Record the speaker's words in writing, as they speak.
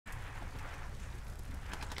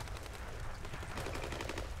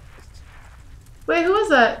Wait, who is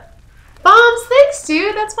that? Bombs, thanks,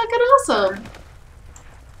 dude. That's fucking awesome.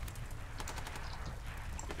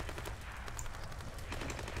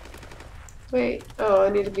 Wait. Oh, I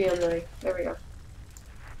need to be on the... There we go.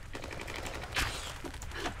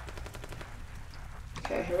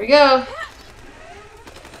 Okay, here we go.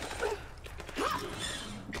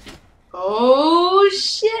 Oh,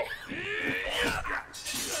 shit.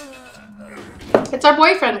 It's our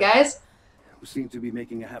boyfriend, guys. We seem to be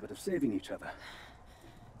making a habit of saving each other.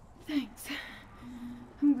 Thanks.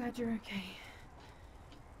 I'm glad you're okay.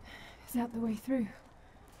 Is that the way through?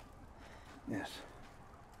 Yes.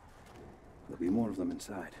 There'll be more of them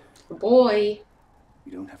inside. Boy.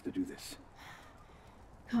 You don't have to do this.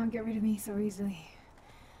 Can't get rid of me so easily.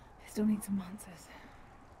 I still need some answers.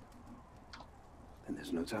 Then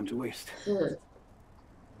there's no time to waste.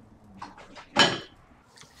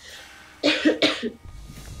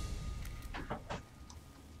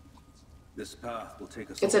 This path will take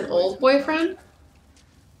us. It's an old boyfriend?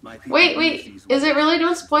 Wait. Is it really?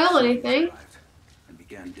 Don't spoil anything. And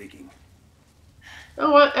began digging.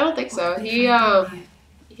 Oh, what? I don't think so. He had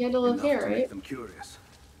to live here, To right? make them curious.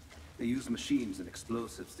 They use machines and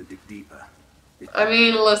explosives to dig deeper. I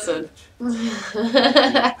mean, listen.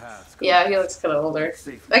 Yeah, he looks kind of older.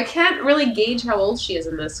 I can't really gauge how old she is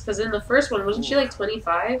in this, because in the first one, wasn't she like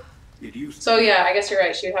 25? So yeah, I guess you're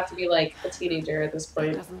right. She would have to be like a teenager at this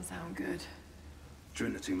point. Doesn't sound good.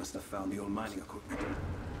 Trinity must have found the old mining equipment.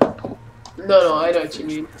 No, I know what you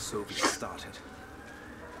mean. The Soviets started.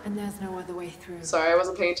 And there's no other way through. Sorry, I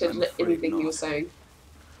wasn't paying attention to anything he was saying.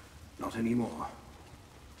 Not anymore.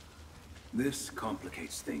 This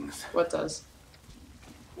complicates things. What does?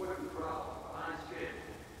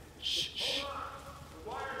 Shh.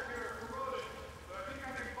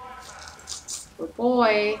 Oh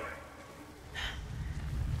boy.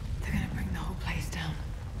 They're gonna bring the whole place down.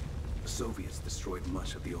 The Soviets destroyed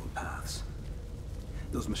much of the old paths.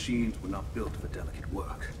 Those machines were not built for delicate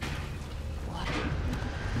work. What?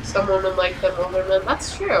 Some women like them older men.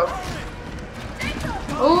 That's true.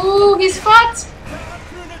 Oh, he's fucked!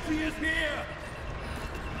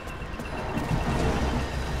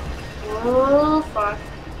 Oh, fuck.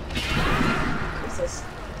 Jesus.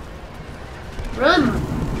 Run!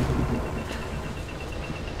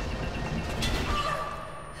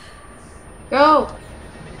 Go!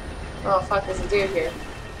 Oh, fuck, there's a dude here.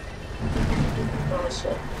 Oh,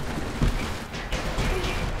 shit.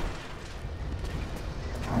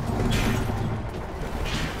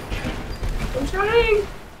 I'm trying!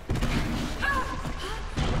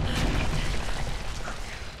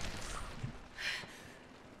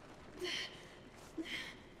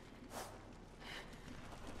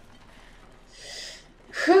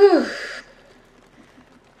 Whew.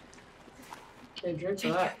 I drink a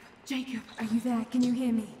lot. Jacob, are you there? Can you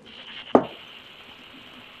hear me?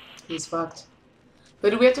 He's fucked.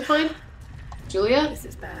 Who do we have to find? Julia? This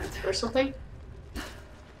is bad. Or something?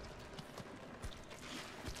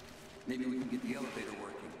 Maybe we can get the elevator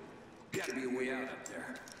working. Gotta be a way out up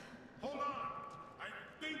there. Hold on. I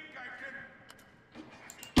think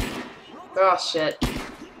I can. Oh shit.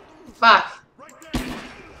 Fuck.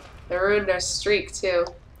 They ruined our streak too.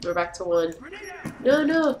 We're back to 1.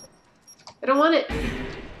 No. I don't want it.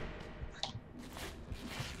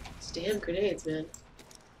 These damn grenades, man.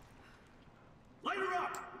 Light her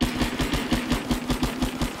up.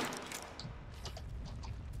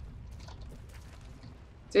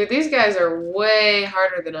 Dude, these guys are way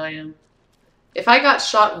harder than I am. If I got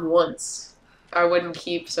shot once, I wouldn't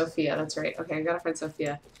keep Sophia. That's right. Okay, I gotta find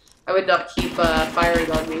Sophia. I would not keep firing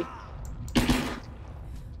on me.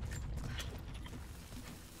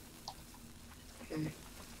 Okay.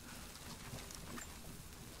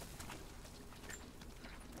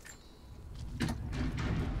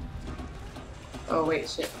 Oh, wait,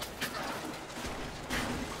 shit.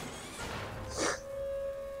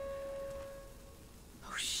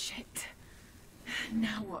 Oh shit.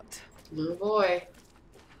 Now what? Oh boy.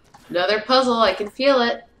 Another puzzle. I can feel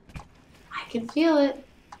it. I can feel it.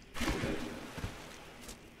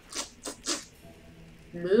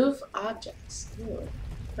 Move objects. Ooh.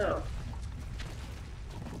 Oh.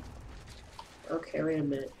 Okay, wait a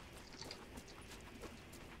minute.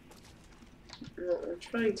 No, I'm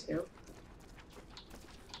trying to.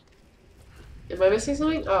 Am I missing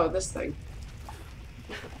something? Oh, this thing.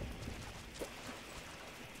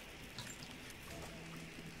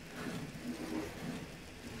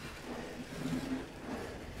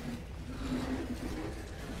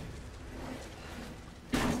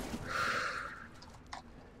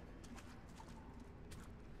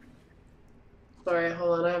 Sorry,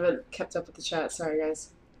 hold on. I haven't kept up with the chat. Sorry,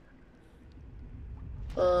 guys.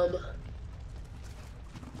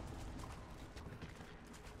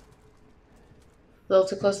 A little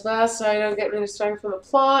too close to that, so I don't get me distracted from the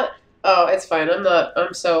plot. Oh, it's fine.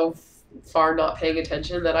 I'm so far not paying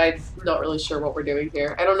attention that I'm not really sure what we're doing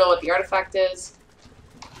here. I don't know what the artifact is.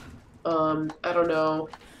 I don't know.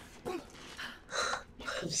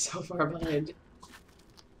 I'm so far behind.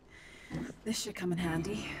 This should come in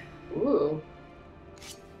handy. Ooh.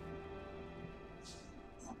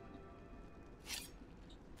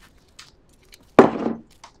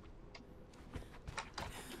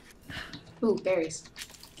 Ooh, berries.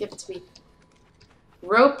 Give it to me.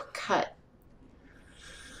 Rope cut.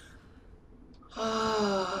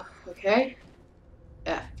 Okay.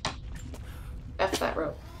 F. F that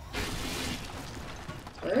rope.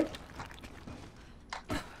 Alright.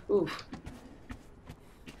 Ooh.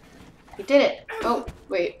 You did it! Oh,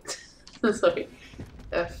 wait. Sorry.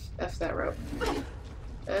 F that rope.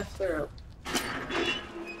 F the rope.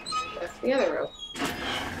 F the other rope.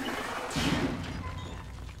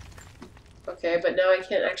 Okay, but now I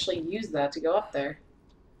can't actually use that to go up there.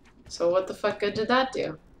 So what the fuck good did that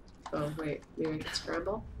do? Oh, wait. Maybe I can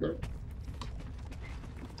scramble? No.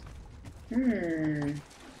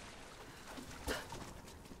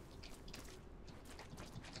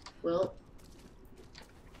 Well.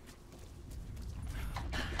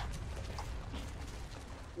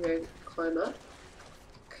 Maybe climb up?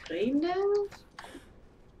 Kind of?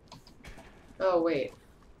 Oh, wait.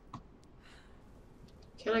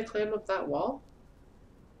 Can I climb up that wall?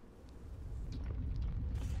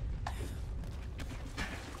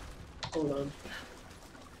 Hold on.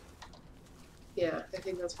 Yeah, I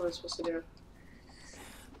think that's what I'm supposed to do.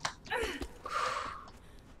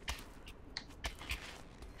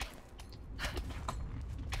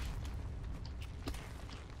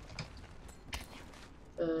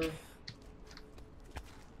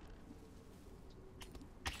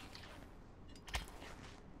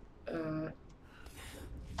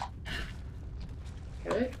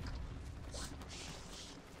 Okay.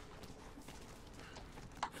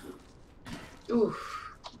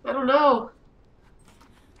 Oof. I don't know.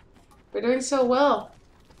 We're doing so well.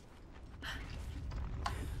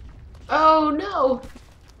 Oh no!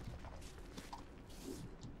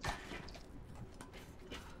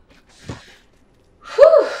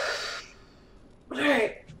 Whew!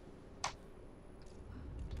 Alright.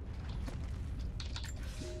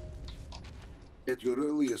 At your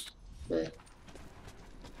earliest.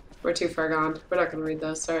 We're too far gone. We're not gonna read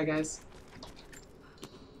those. Sorry, guys.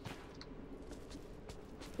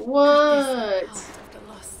 What?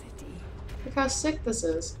 Look how sick this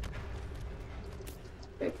is.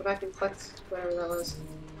 Wait, go back and collect whatever that was.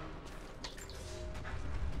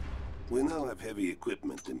 We now have heavy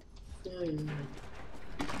equipment and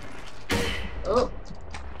Oh.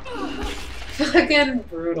 Fucking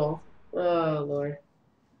brutal. Oh, Lord.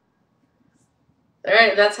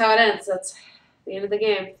 Alright, that's how it ends. That's the end of the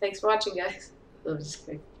game. Thanks for watching, guys. I'm just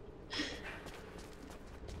kidding.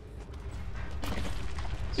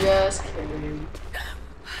 Just kidding.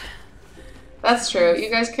 That's true. You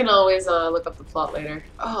guys can always look up the plot later.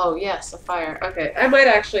 Oh, yes, a fire. Okay, I might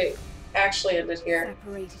actually end it here.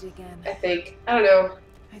 Separated again. I think. I don't know.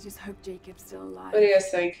 I just hope Jacob's still alive. What do you guys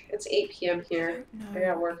think? It's 8 p.m. here. I I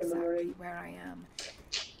got work in the morning. where I am.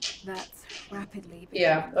 That's rapidly.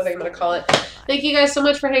 Yeah, I think I'm gonna call it. Thank you guys so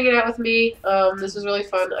much for hanging out with me. This was really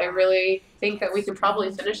fun. I really think that we can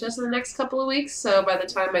probably finish this in the next couple of weeks. So by the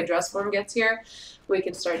time my dress form gets here, we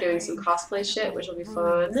can start doing some cosplay shit, which will be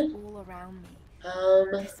fun. All around me.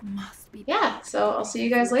 Yeah, so I'll see you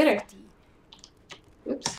guys later. Oops.